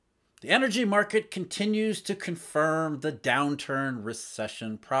The energy market continues to confirm the downturn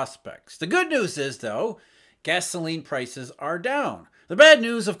recession prospects. The good news is, though, gasoline prices are down. The bad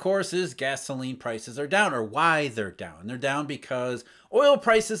news, of course, is gasoline prices are down, or why they're down. They're down because oil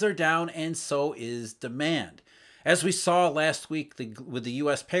prices are down, and so is demand. As we saw last week with the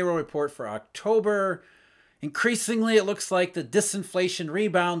U.S. payroll report for October, increasingly, it looks like the disinflation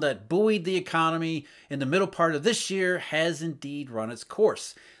rebound that buoyed the economy in the middle part of this year has indeed run its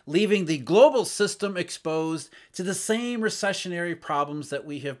course, leaving the global system exposed to the same recessionary problems that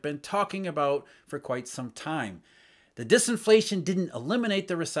we have been talking about for quite some time. The disinflation didn't eliminate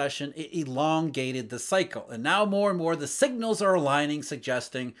the recession, it elongated the cycle. And now more and more the signals are aligning,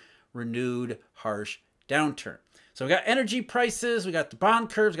 suggesting renewed harsh downturn. So we got energy prices, we got the bond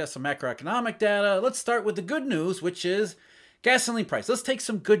curves, we got some macroeconomic data. Let's start with the good news, which is gasoline price. Let's take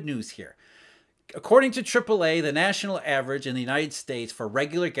some good news here. According to AAA, the national average in the United States for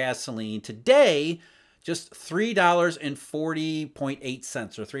regular gasoline today, just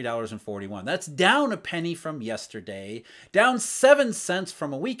 $3.40.8 or $3.41. That's down a penny from yesterday, down 7 cents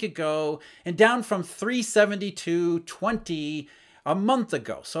from a week ago, and down from $3.7220 a month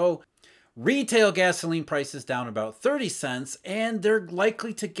ago. So retail gasoline prices down about 30 cents, and they're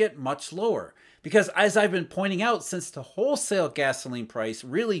likely to get much lower. Because as I've been pointing out, since the wholesale gasoline price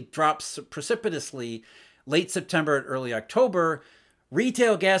really dropped precipitously late September and early October,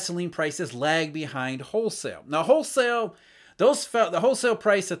 retail gasoline prices lag behind wholesale. Now, the wholesale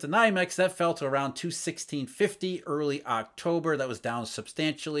price at the NYMEX, that fell to around $216.50 early October. That was down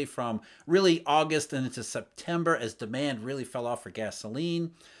substantially from really August and into September as demand really fell off for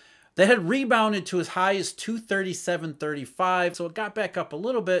gasoline. That had rebounded to as high as $237.35, so it got back up a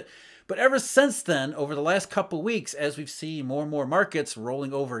little bit. But ever since then, over the last couple weeks, as we've seen more and more markets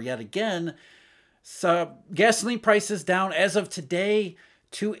rolling over yet again, so gasoline prices down as of today,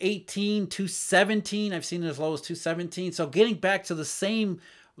 $218, $217. I've seen it as low as $217. So getting back to the same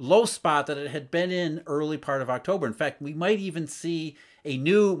low spot that it had been in early part of October. In fact, we might even see a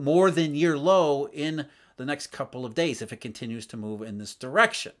new more than year low in the next couple of days if it continues to move in this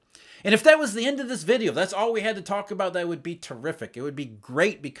direction. And if that was the end of this video, if that's all we had to talk about, that would be terrific. It would be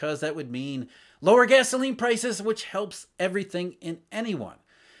great because that would mean lower gasoline prices, which helps everything and anyone.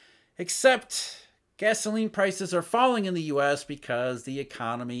 Except gasoline prices are falling in the US because the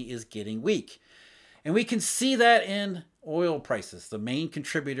economy is getting weak. And we can see that in oil prices, the main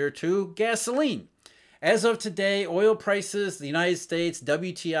contributor to gasoline. As of today, oil prices, the United States,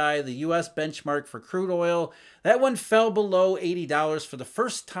 WTI, the US benchmark for crude oil, that one fell below $80 for the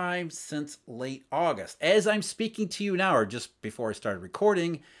first time since late August. As I'm speaking to you now, or just before I started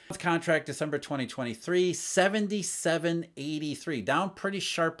recording, contract December 2023, $77.83, down pretty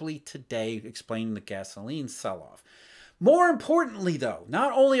sharply today, explaining the gasoline sell-off. More importantly, though,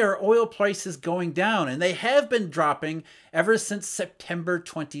 not only are oil prices going down, and they have been dropping ever since September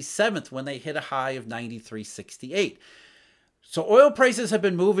 27th when they hit a high of 93.68. So oil prices have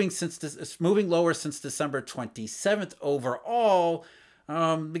been moving lower since December 27th overall.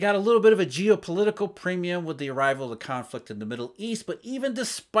 We got a little bit of a geopolitical premium with the arrival of the conflict in the Middle East, but even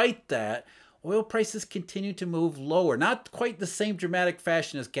despite that, oil prices continue to move lower. Not quite the same dramatic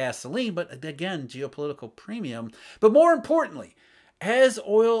fashion as gasoline, but again, geopolitical premium. But more importantly, as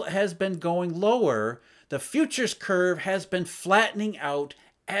oil has been going lower, the futures curve has been flattening out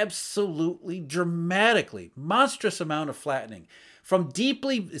absolutely dramatically. Monstrous amount of flattening. From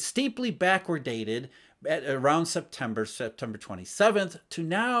steeply backwardated at around September 27th, to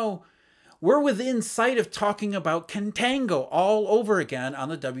now we're within sight of talking about contango all over again on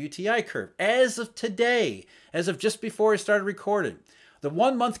the WTI curve. As of today, as of just before I started recording, the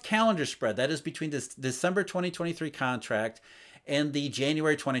 1 month calendar spread, that is between this December 2023 contract and the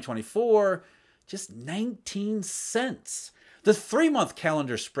January 2024, just 19 cents. The 3 month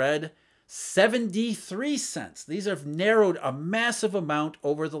calendar spread, 73 cents. These have narrowed a massive amount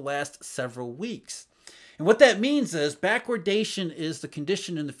over the last several weeks. And what that means is backwardation is the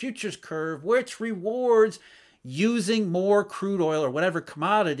condition in the futures curve which rewards using more crude oil or whatever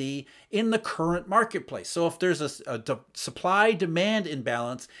commodity in the current marketplace. So if there's a supply-demand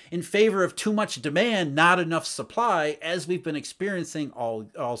imbalance in favor of too much demand, not enough supply, as we've been experiencing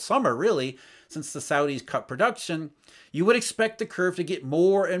all summer really, since the Saudis cut production, you would expect the curve to get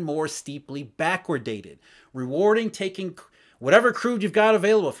more and more steeply backwardated, rewarding taking whatever crude you've got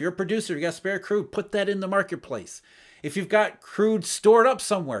available. If you're a producer, you got spare crude, put that in the marketplace. If you've got crude stored up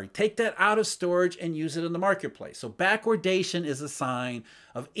somewhere, take that out of storage and use it in the marketplace. So backwardation is a sign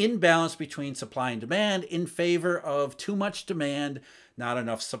of imbalance between supply and demand in favor of too much demand, not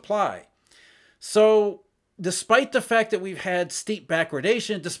enough supply. So despite the fact that we've had steep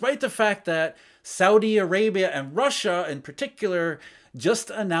backwardation, despite the fact that Saudi Arabia and Russia in particular just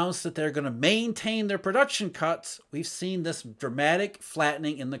announced that they're going to maintain their production cuts, we've seen this dramatic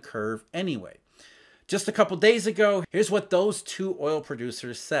flattening in the curve anyway. Just a couple days ago, here's what those two oil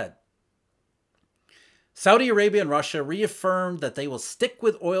producers said. Saudi Arabia and Russia reaffirmed that they will stick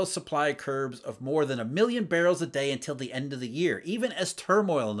with oil supply curbs of more than 1 million barrels a day until the end of the year, even as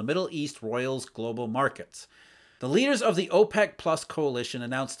turmoil in the Middle East roils global markets. The leaders of the OPEC Plus coalition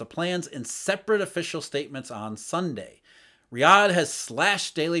announced the plans in separate official statements on Sunday. Riyadh has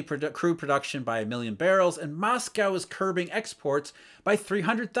slashed daily crude production by 1 million barrels, and Moscow is curbing exports by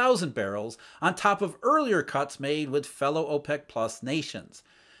 300,000 barrels, on top of earlier cuts made with fellow OPEC Plus nations.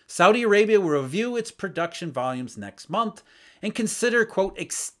 Saudi Arabia will review its production volumes next month and consider, quote,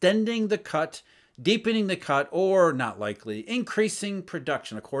 extending the cut, deepening the cut, or, not likely, increasing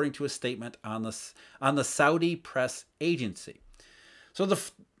production, according to a statement on the Saudi press agency. So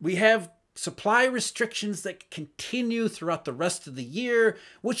we have supply restrictions that continue throughout the rest of the year,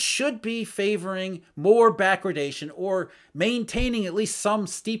 which should be favoring more backwardation or maintaining at least some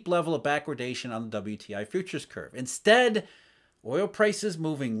steep level of backwardation on the WTI futures curve. Instead, oil prices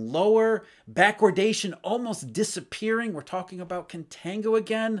moving lower, backwardation almost disappearing. We're talking about contango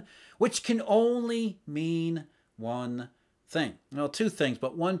again, which can only mean one thing. Well, two things,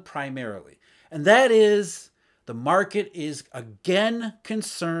 but one primarily. And that is the market is again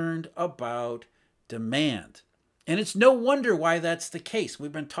concerned about demand. And it's no wonder why that's the case.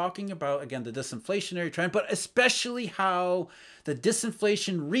 We've been talking about, again, the disinflationary trend, but especially how the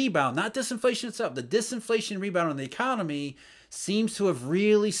disinflation rebound, not disinflation itself, the disinflation rebound in the economy seems to have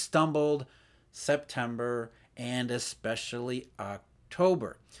really stumbled September and especially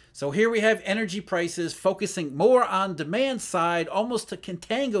October. So here we have energy prices focusing more on demand side, almost to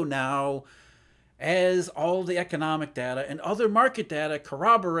contango now, as all the economic data and other market data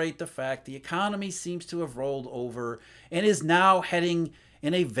corroborate the fact the economy seems to have rolled over and is now heading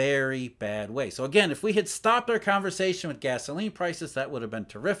in a very bad way. So again, if we had stopped our conversation with gasoline prices, that would have been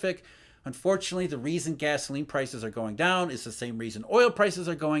terrific. Unfortunately, the reason gasoline prices are going down is the same reason oil prices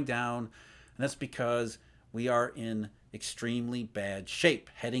are going down, and that's because we are in extremely bad shape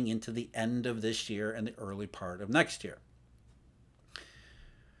heading into the end of this year and the early part of next year.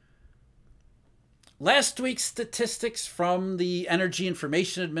 Last week's statistics from the Energy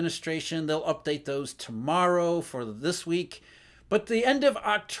Information Administration, they'll update those tomorrow for this week. But the end of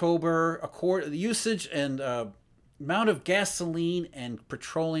October, the usage and amount of gasoline and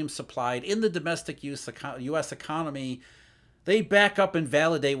petroleum supplied in the domestic U.S. economy, they back up and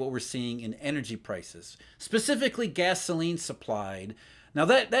validate what we're seeing in energy prices. Specifically, gasoline supplied. Now,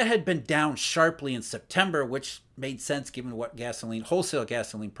 that had been down sharply in September, which made sense given what wholesale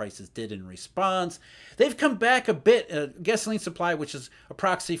gasoline prices did in response. They've come back a bit. Gasoline supply, which is a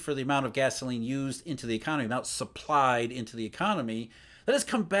proxy for the amount of gasoline used into the economy, amount supplied into the economy, that has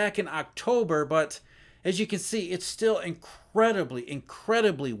come back in October, but as you can see, it's still incredibly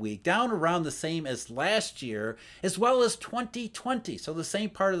weak, down around the same as last year, as well as 2020. So the same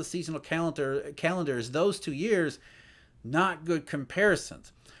part of the seasonal calendar as those 2 years. Not good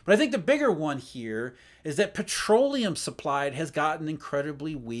comparisons. But I think the bigger one here is that petroleum supplied has gotten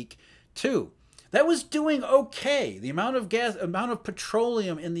incredibly weak too. That was doing okay. The amount of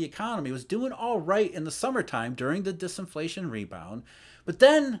petroleum in the economy was doing all right in the summertime during the disinflation rebound. But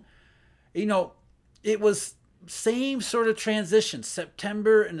then, it was same sort of transition.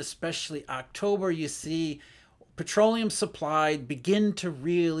 September and especially October, you see petroleum supplied begin to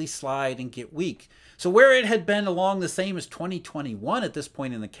really slide and get weak. So where it had been along the same as 2021 at this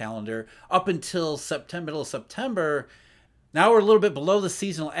point in the calendar, up until middle of September, now we're a little bit below the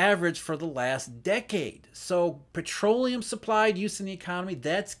seasonal average for the last decade. So petroleum supplied use in the economy,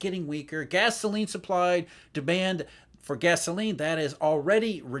 that's getting weaker. Gasoline supplied demand for gasoline, that is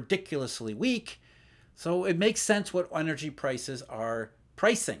already ridiculously weak. So it makes sense what energy prices are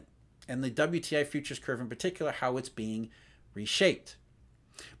pricing, and the WTI futures curve in particular, how it's being reshaped.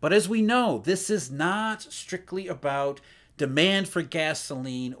 But as we know, this is not strictly about demand for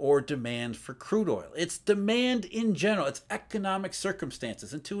gasoline or demand for crude oil. It's demand in general. It's economic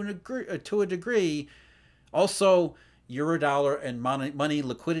circumstances, and to a degree, also Eurodollar and money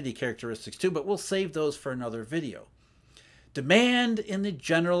liquidity characteristics too, but we'll save those for another video. Demand in the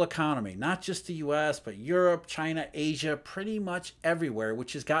general economy, not just the US, but Europe, China, Asia, pretty much everywhere,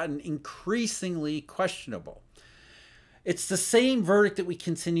 which has gotten increasingly questionable. It's the same verdict that we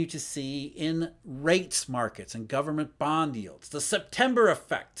continue to see in rates markets and government bond yields. The September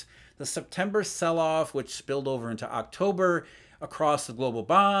effect, the September sell-off, which spilled over into October, across the global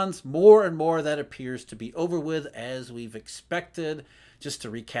bonds. More and more that appears to be over with, as we've expected. Just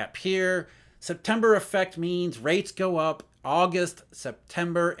to recap here, September effect means rates go up August,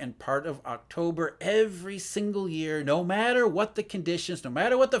 September, and part of October every single year, no matter what the conditions, no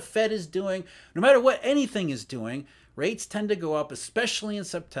matter what the Fed is doing, no matter what anything is doing. Rates tend to go up, especially in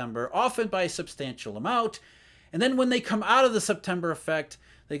September, often by a substantial amount. And then when they come out of the September effect,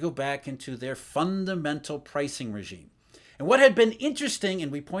 they go back into their fundamental pricing regime. And what had been interesting,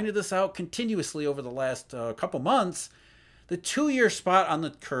 and we pointed this out continuously over the last couple months, the 2-year spot on the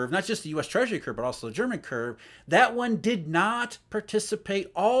curve, not just the U.S. Treasury curve, but also the German curve, that one did not participate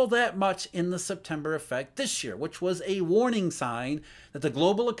all that much in the September effect this year, which was a warning sign that the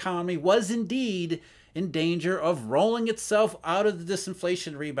global economy was indeed in danger of rolling itself out of the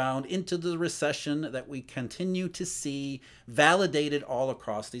disinflation rebound into the recession that we continue to see validated all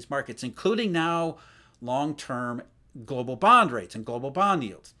across these markets, including now long-term global bond rates and global bond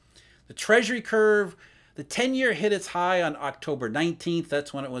yields. The Treasury curve, the 10-year hit its high on October 19th.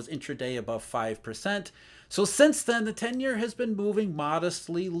 That's when it was intraday above 5%. So since then, the 10-year has been moving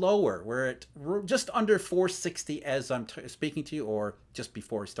modestly lower. We're at just under 460 as I'm speaking to you, or just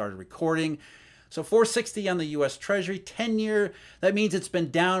before we started recording. So 460 on the U.S. Treasury 10-year. That means it's been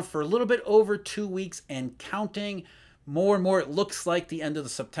down for a little bit over 2 weeks and counting. More and more, it looks like the end of the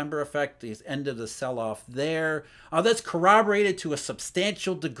September effect, the end of the sell-off there. That's corroborated to a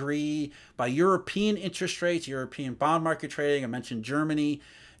substantial degree by European interest rates, European bond market trading. I mentioned Germany.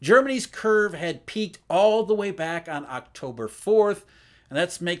 Germany's curve had peaked all the way back on October 4th. And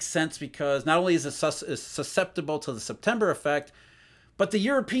that makes sense because not only is it susceptible to the September effect, but the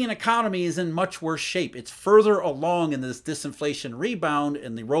European economy is in much worse shape. It's further along in this disinflation rebound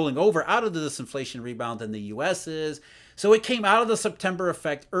and the rolling over out of the disinflation rebound than the U.S. is. So it came out of the September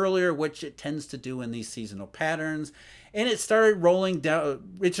effect earlier, which it tends to do in these seasonal patterns. And it started rolling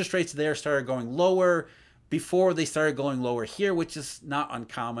down. Interest rates there started going lower before they started going lower here, which is not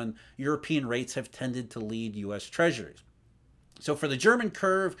uncommon. European rates have tended to lead U.S. Treasuries. So for the German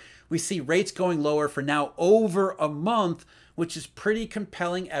curve, we see rates going lower for now over a month, which is pretty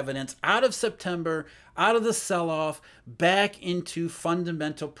compelling evidence out of September, out of the sell-off, back into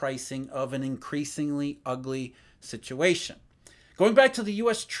fundamental pricing of an increasingly ugly situation. Going back to the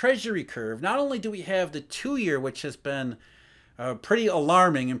U.S. Treasury curve, not only do we have the 2-year, which has been pretty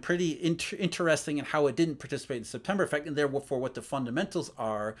alarming and pretty interesting in how it didn't participate in the September effect, and therefore what the fundamentals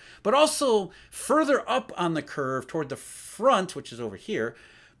are, but also further up on the curve toward the front, which is over here,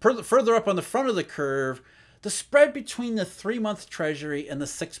 further up on the front of the curve, the spread between the 3-month Treasury and the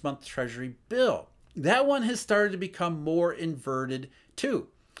 6-month Treasury bill. That one has started to become more inverted too.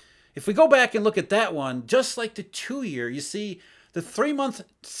 If we go back and look at that one, just like the 2-year, you see the 3-month,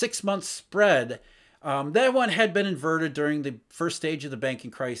 6-month spread, that one had been inverted during the first stage of the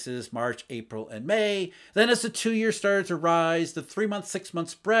banking crisis, March, April, and May. Then as the 2-year started to rise, the 3-month, 6-month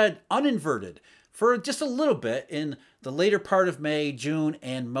spread uninverted for just a little bit in the later part of May, June,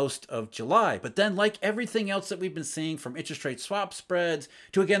 and most of July. But then, like everything else that we've been seeing, from interest rate swap spreads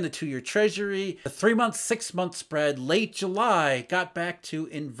to, again, the 2-year Treasury, the 3-month, 6-month spread late July got back to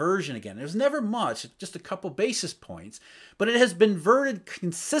inversion again. It was never much, just a couple basis points, but it has been inverted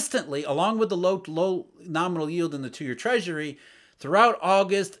consistently along with the low nominal yield in the 2-year Treasury throughout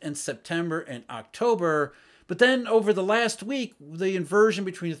August and September and October. But then over the last week, the inversion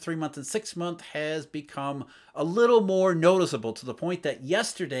between the 3-month and 6-month has become a little more noticeable, to the point that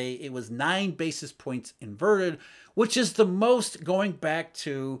yesterday it was 9 basis points inverted, which is the most going back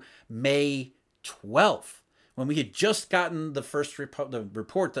to May 12th, when we had just gotten the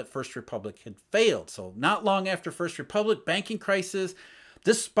report that First Republic had failed. So not long after First Republic, banking crisis,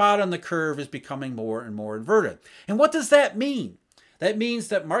 this spot on the curve is becoming more and more inverted. And what does that mean? That means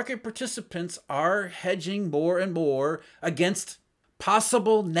that market participants are hedging more and more against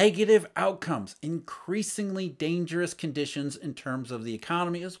possible negative outcomes, increasingly dangerous conditions in terms of the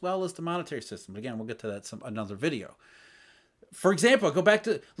economy as well as the monetary system. Again, we'll get to that in another video. For example, go back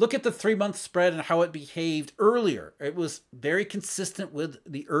to look at the 3-month spread and how it behaved earlier. It was very consistent with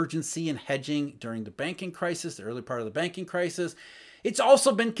the urgency in hedging during the banking crisis, the early part of the banking crisis. It's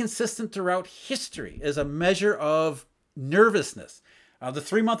also been consistent throughout history as a measure of nervousness. The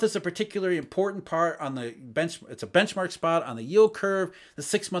 3-month is a particularly important part on the it's a benchmark spot on the yield curve. The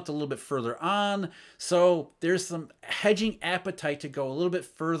 6-month a little bit further on. So there's some hedging appetite to go a little bit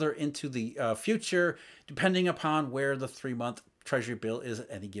further into the future, depending upon where the 3-month Treasury bill is at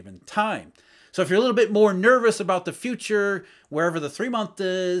any given time. So if you're a little bit more nervous about the future, wherever the 3-month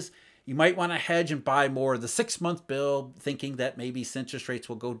is, you might want to hedge and buy more of the 6-month bill, thinking that maybe interest rates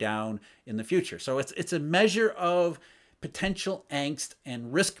will go down in the future. So it's a measure of potential angst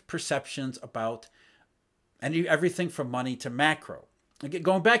and risk perceptions about everything from money to macro.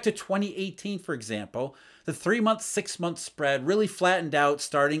 Going back to 2018, for example, the 3-month, 6-month spread really flattened out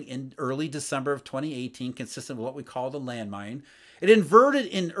starting in early December of 2018, consistent with what we call the landmine. It inverted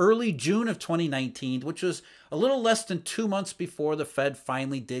in early June of 2019, which was a little less than 2 months before the Fed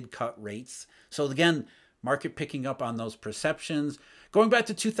finally did cut rates. So again, market picking up on those perceptions. Going back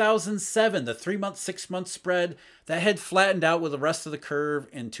to 2007, the 3-month, 6-month spread, that had flattened out with the rest of the curve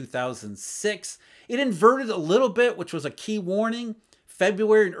in 2006. It inverted a little bit, which was a key warning.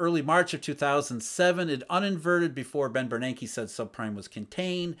 February and early March of 2007, it uninverted before Ben Bernanke said subprime was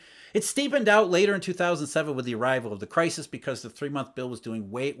contained. It steepened out later in 2007 with the arrival of the crisis because the 3-month bill was doing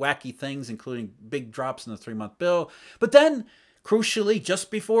wacky things, including big drops in the 3-month bill. But then, crucially, just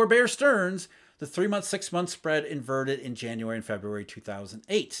before Bear Stearns, the 3-month, 6-month spread inverted in January and February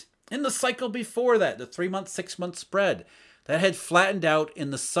 2008. In the cycle before that, the 3-month, 6-month spread, that had flattened out in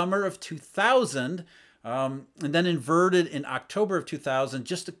the summer of 2000, and then inverted in October of 2000,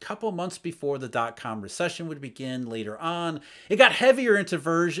 just a couple months before the dot-com recession would begin later on. It got heavier into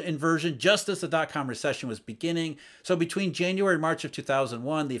inversion just as the dot-com recession was beginning. So between January and March of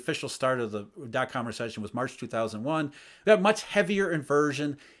 2001, the official start of the dot-com recession was March 2001. We got much heavier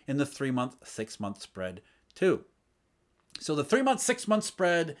inversion in the 3-month, 6-month spread too. So the 3-month, 6-month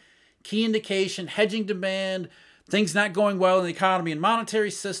spread, key indication, hedging demand, things not going well in the economy and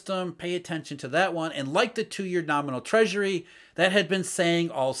monetary system, pay attention to that one. And like the 2-year nominal treasury, that had been saying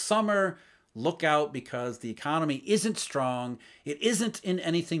all summer, look out because the economy isn't strong. It isn't in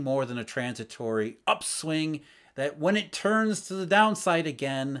anything more than a transitory upswing that when it turns to the downside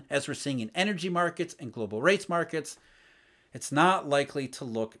again, as we're seeing in energy markets and global rates markets, it's not likely to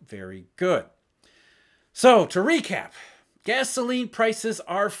look very good. So to recap, gasoline prices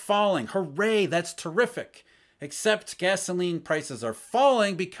are falling. Hooray, that's terrific. Except gasoline prices are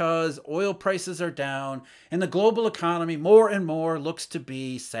falling because oil prices are down and the global economy more and more looks to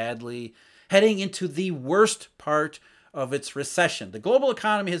be, sadly, heading into the worst part of its recession. The global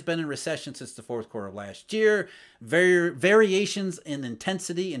economy has been in recession since the fourth quarter of last year. Variations in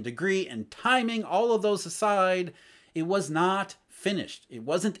intensity and degree and timing, all of those aside, it was not finished. It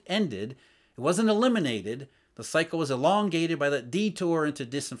wasn't ended. It wasn't eliminated. The cycle was elongated by that detour into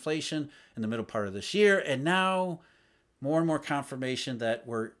disinflation in the middle part of this year. And now more and more confirmation that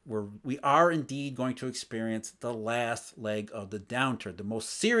we are indeed going to experience the last leg of the downturn, the most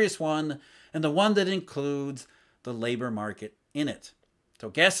serious one, and the one that includes the labor market in it. So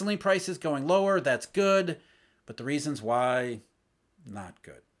gasoline prices going lower, that's good. But the reasons why, not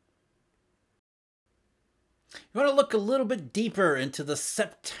good. You want to look a little bit deeper into the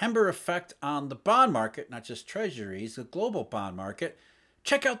September effect on the bond market, not just treasuries, the global bond market.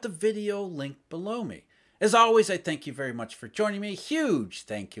 Check out the video link below me. As always, I thank you very much for joining me. Huge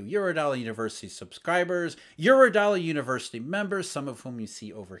thank you, Eurodollar University subscribers, Eurodollar University members, some of whom you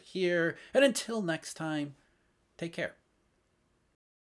see over here. And until next time, take care.